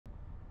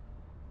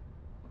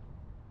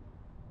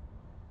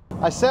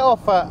I set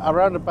off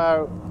around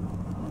about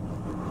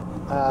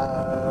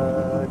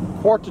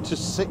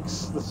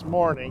 6:45 this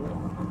morning,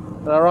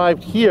 and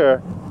arrived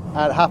here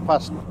at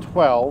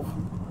 12:30.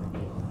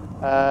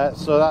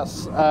 So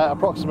that's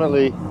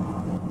approximately,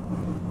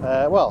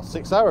 well,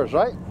 6 hours,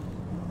 right?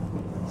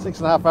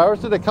 6.5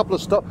 hours. Did a couple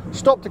of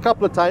stopped a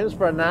couple of times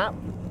for a nap.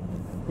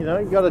 You know,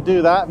 you got to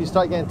do that. If you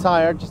start getting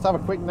tired, just have a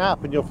quick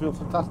nap and you'll feel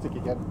fantastic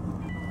again.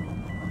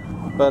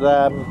 But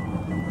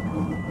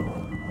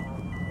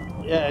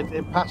yeah,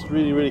 it passed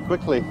really, really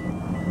quickly.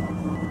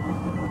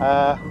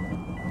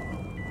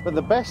 But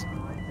the best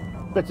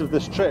bit of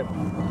this trip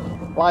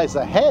lies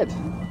ahead.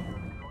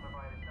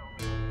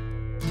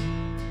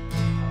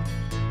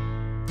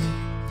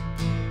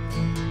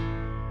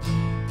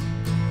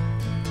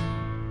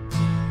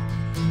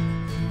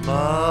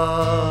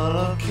 Mull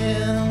of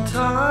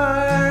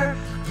Kintyre,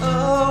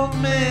 of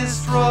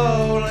mist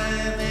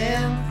rolling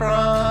in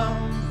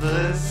from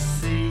the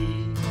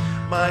sea.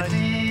 My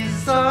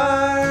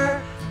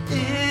desire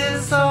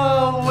is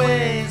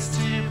always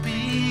to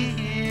be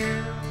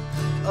here,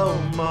 oh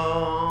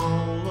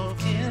Mull of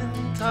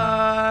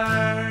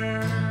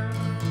Kintyre.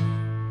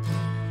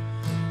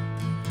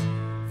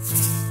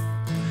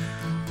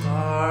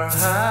 Far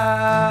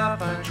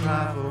have I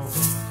travelled,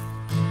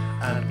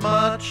 and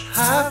much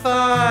have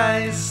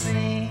I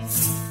seen.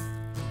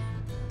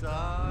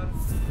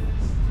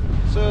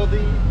 So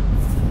the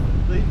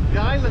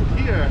island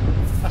here,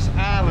 that's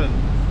Allen,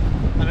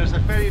 and there's a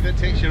ferry that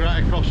takes you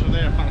right across from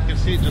there. In fact, I can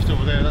see it just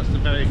over there. That's the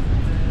ferry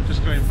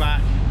just going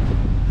back.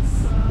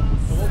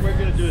 So what we're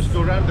going to do is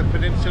go around the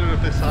peninsula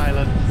of this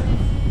island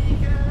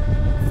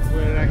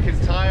where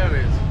Kintyre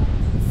is.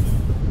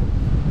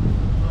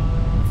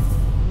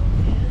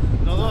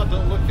 And although I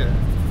don't look it,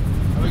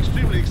 I'm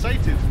extremely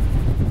excited.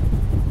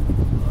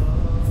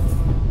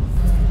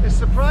 It's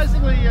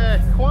surprisingly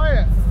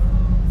quiet.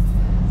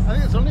 I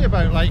think it's only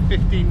about like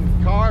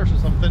 15 cars or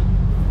something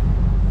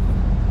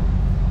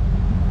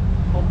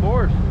on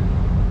board.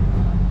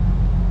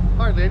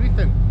 Hardly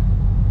anything.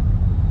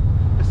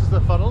 This is the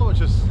funnel,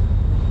 which is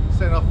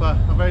setting off a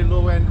very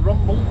low end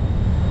rumble.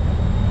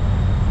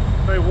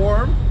 Very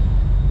warm.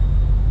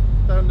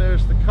 Down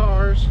there's the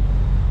cars.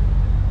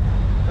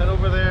 And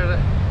over there,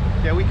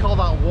 yeah, we call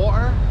that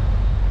water.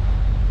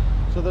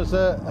 So there's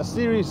a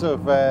series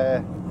of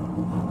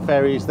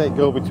ferries that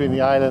go between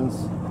the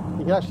islands.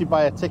 You can actually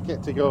buy a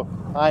ticket to go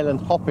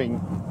island hopping.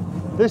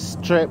 This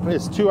trip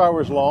is 2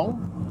 hours long,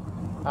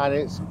 and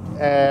it's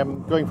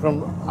going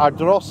from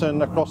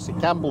Ardrossen across to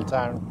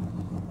Campbelltown.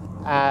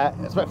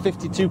 It's about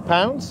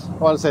 £52.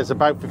 Well, I say it's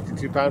about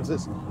 £52.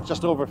 It's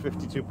just over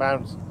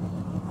 £52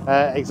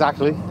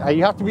 exactly.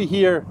 You have to be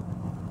here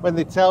when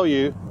they tell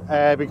you,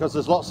 because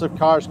there's lots of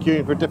cars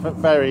queuing for different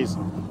ferries,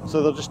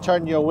 so they'll just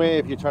turn you away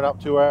if you turn up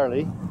too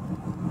early.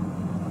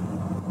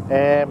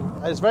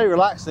 It's very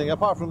relaxing,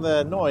 apart from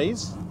the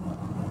noise,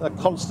 the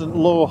constant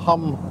low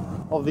hum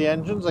of the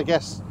engines. I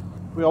guess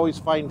we always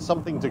find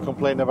something to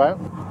complain about.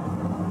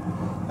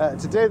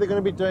 Today they're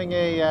going to be doing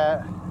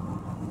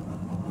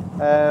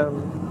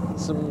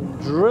some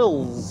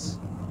drills,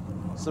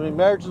 some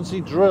emergency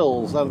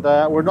drills, and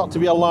we're not to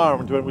be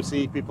alarmed when we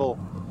see people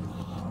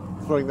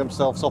throwing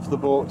themselves off the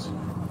boat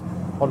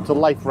onto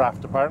life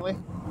raft, apparently,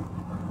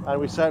 and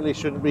we certainly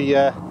shouldn't be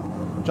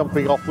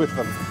jumping off with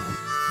them.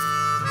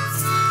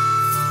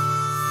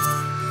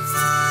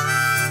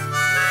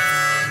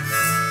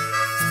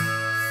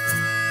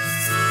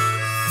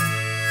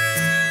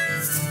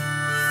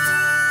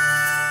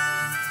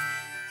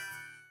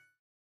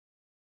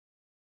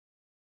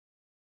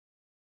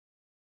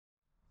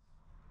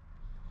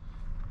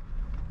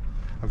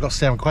 I've got to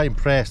say, I'm quite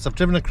impressed. I've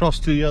driven across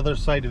to the other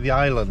side of the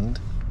island,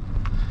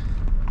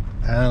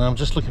 and I'm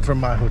just looking for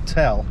my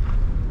hotel,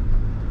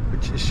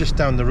 which is just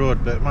down the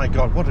road, but my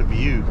God, what a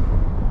view!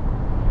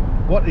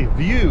 What a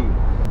view!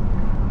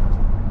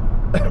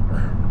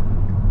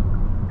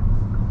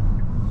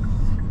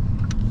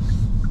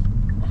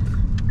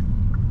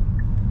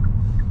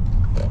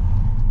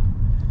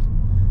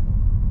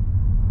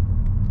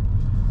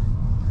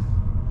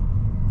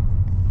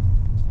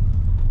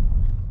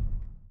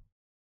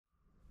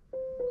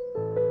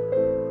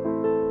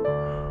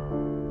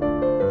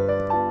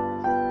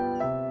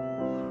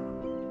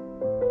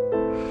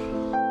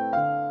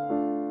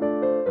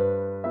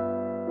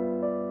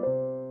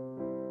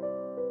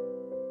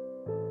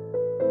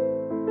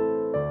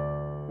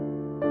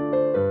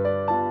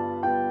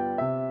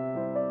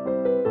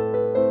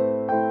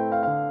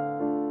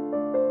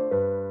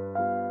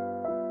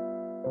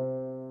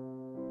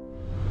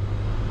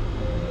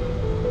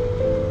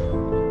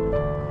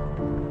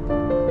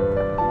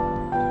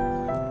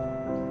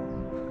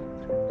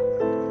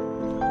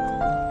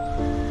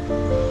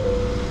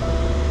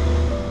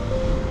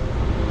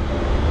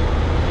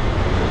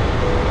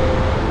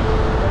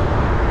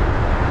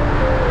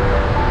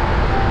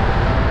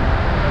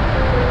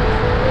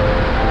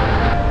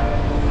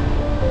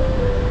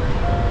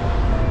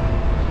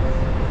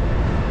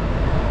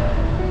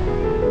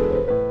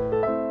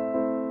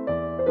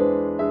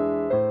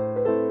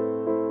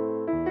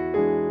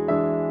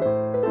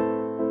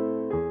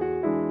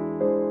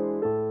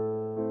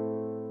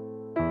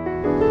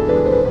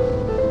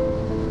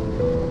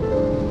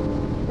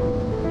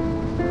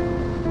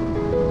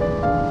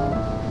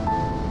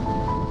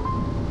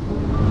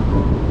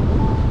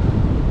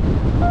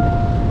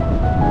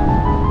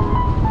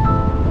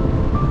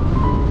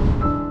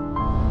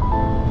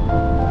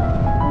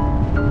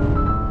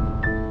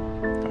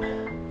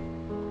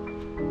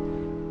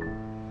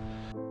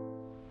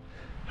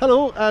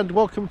 Hello and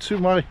welcome to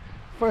my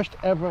first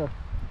ever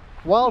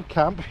wild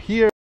camp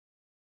here.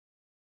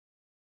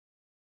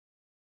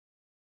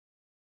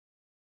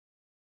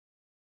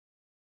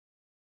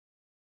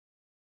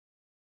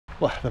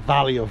 Well, the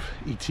valley of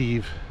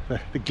Etive,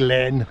 the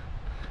Glen,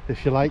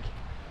 if you like,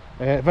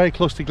 very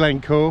close to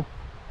Glencoe.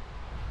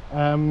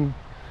 The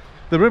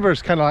river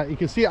is kind of like, you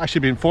can see it actually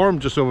being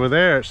formed just over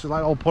there. It's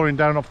like all pouring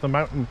down off the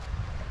mountain.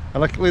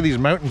 And look at these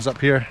mountains up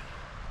here.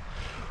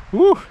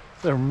 Woo,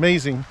 they're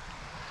amazing.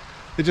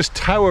 They just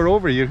tower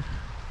over you.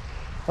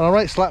 And I'm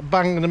right slap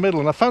bang in the middle,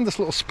 and I found this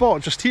little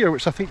spot just here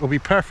which I think will be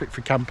perfect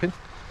for camping.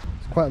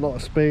 It's quite a lot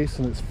of space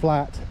and it's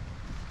flat,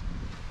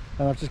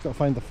 and I've just got to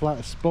find the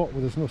flattest spot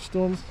where there's no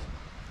stones.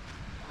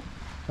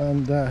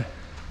 And I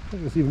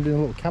think there's even doing a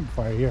little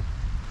campfire here,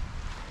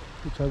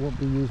 which I won't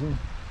be using.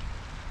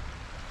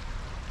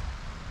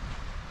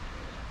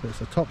 But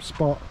it's a top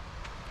spot.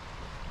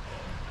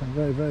 I'm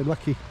very, very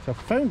lucky to have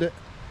found it.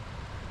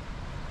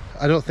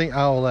 I don't think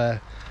I'll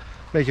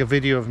make a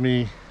video of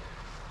me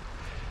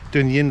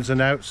doing the ins and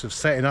outs of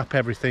setting up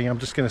everything. I'm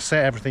just going to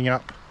set everything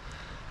up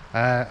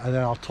and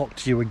then I'll talk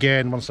to you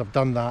again once I've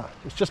done that.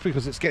 It's just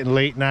because it's getting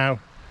late now.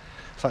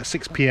 It's like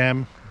 6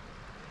 p.m.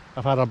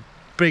 I've had a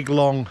big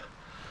long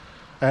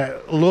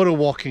load of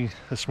walking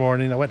this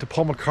morning. I went to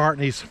Paul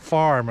McCartney's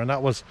farm, and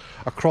that was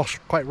across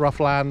quite rough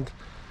land.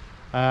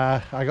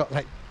 I got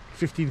like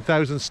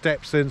 15,000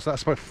 steps in, so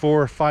that's about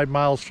 4 or 5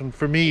 miles.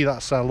 For me,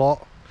 that's a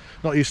lot.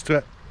 Not used to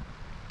it.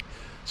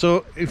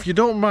 So if you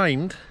don't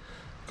mind,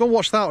 go and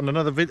watch that on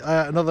another video.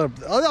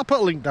 I'll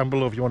put a link down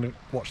below if you want to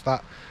watch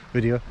that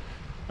video.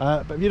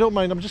 But if you don't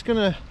mind, I'm just going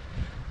to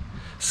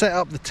set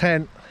up the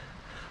tent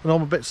and all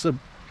my bits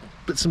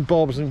and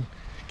bobs and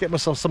get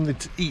myself something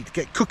to eat,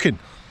 get cooking.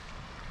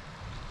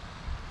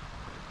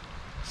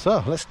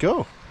 So let's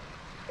go.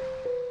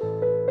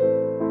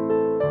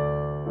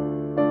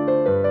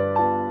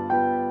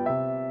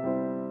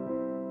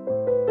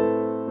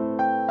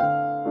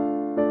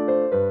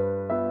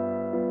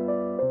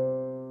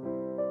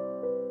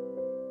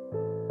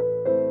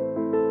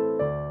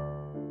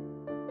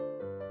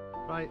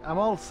 Right, I'm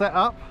all set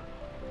up.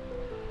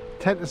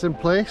 Tent is in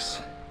place.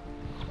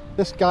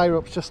 This guy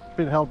rope's just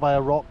been held by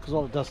a rock because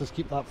all it does is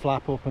keep that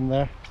flap open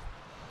there.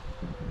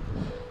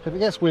 If it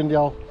gets windy,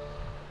 I'll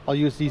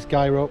use these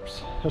guy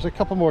ropes. There's a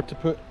couple more to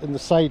put in the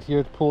side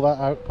here to pull that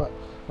out, but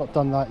not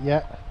done that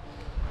yet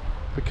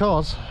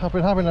because I've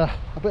been having a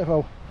bit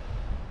of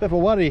a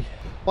worry.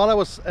 While I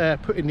was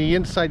putting the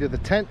inside of the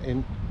tent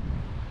in,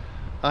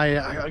 I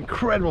got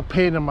incredible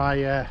pain in my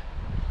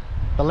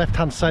the left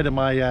hand side of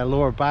my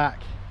lower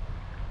back.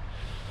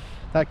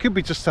 That could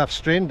be just I've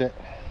strained it.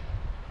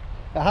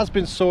 It has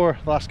been sore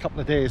the last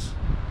couple of days,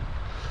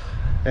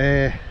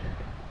 but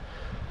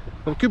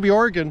it could be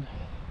organ.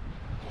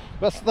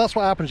 That's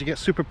what happens. You get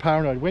super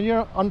paranoid when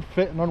you're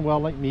unfit and unwell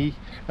like me,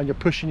 and you're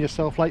pushing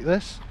yourself like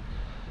this.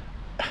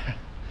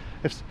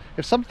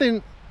 If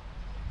something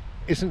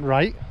isn't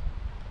right,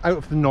 out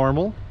of the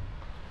normal,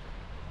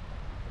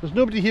 there's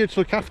nobody here to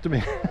look after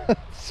me.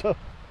 So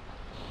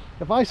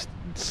if I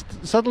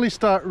suddenly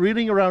start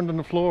reeling around on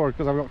the floor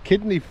because I've got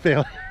kidney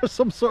failure or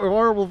some sort of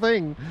horrible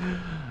thing,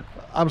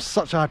 I'm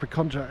such a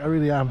hypochondriac, I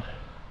really am.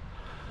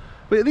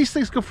 But these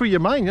things go through your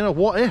mind, you know,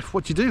 what if,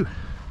 what do you do?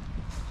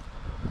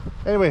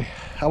 Anyway,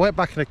 I went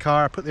back in the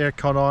car, I put the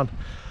aircon on,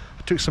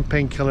 I took some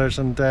painkillers,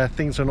 and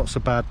things are not so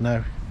bad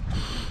now.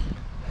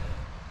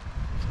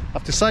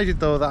 I've decided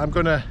though that I'm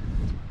going to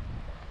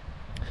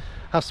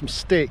have some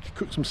steak,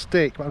 cook some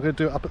steak, but I'm going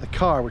to do it up at the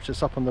car, which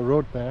is up on the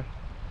road there.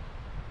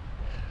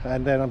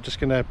 And then I'm just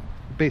going to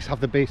have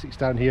the basics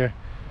down here,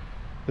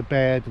 the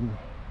bed and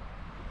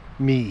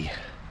me.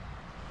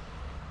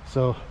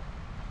 So,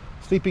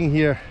 sleeping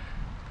here,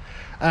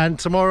 and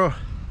tomorrow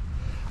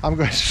I'm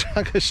going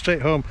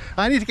straight home.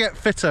 I need to get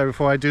fitter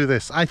before I do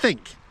this. I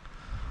think.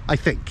 I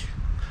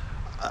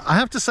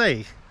have to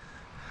say,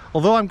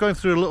 although I'm going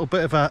through a little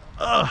bit of a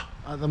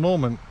at the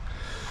moment,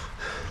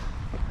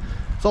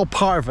 it's all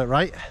part of it,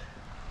 right?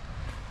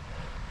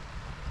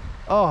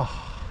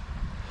 Oh,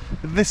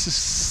 this is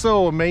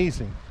so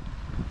amazing.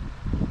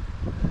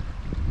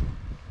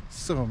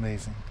 So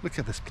amazing. Look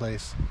at this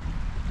place.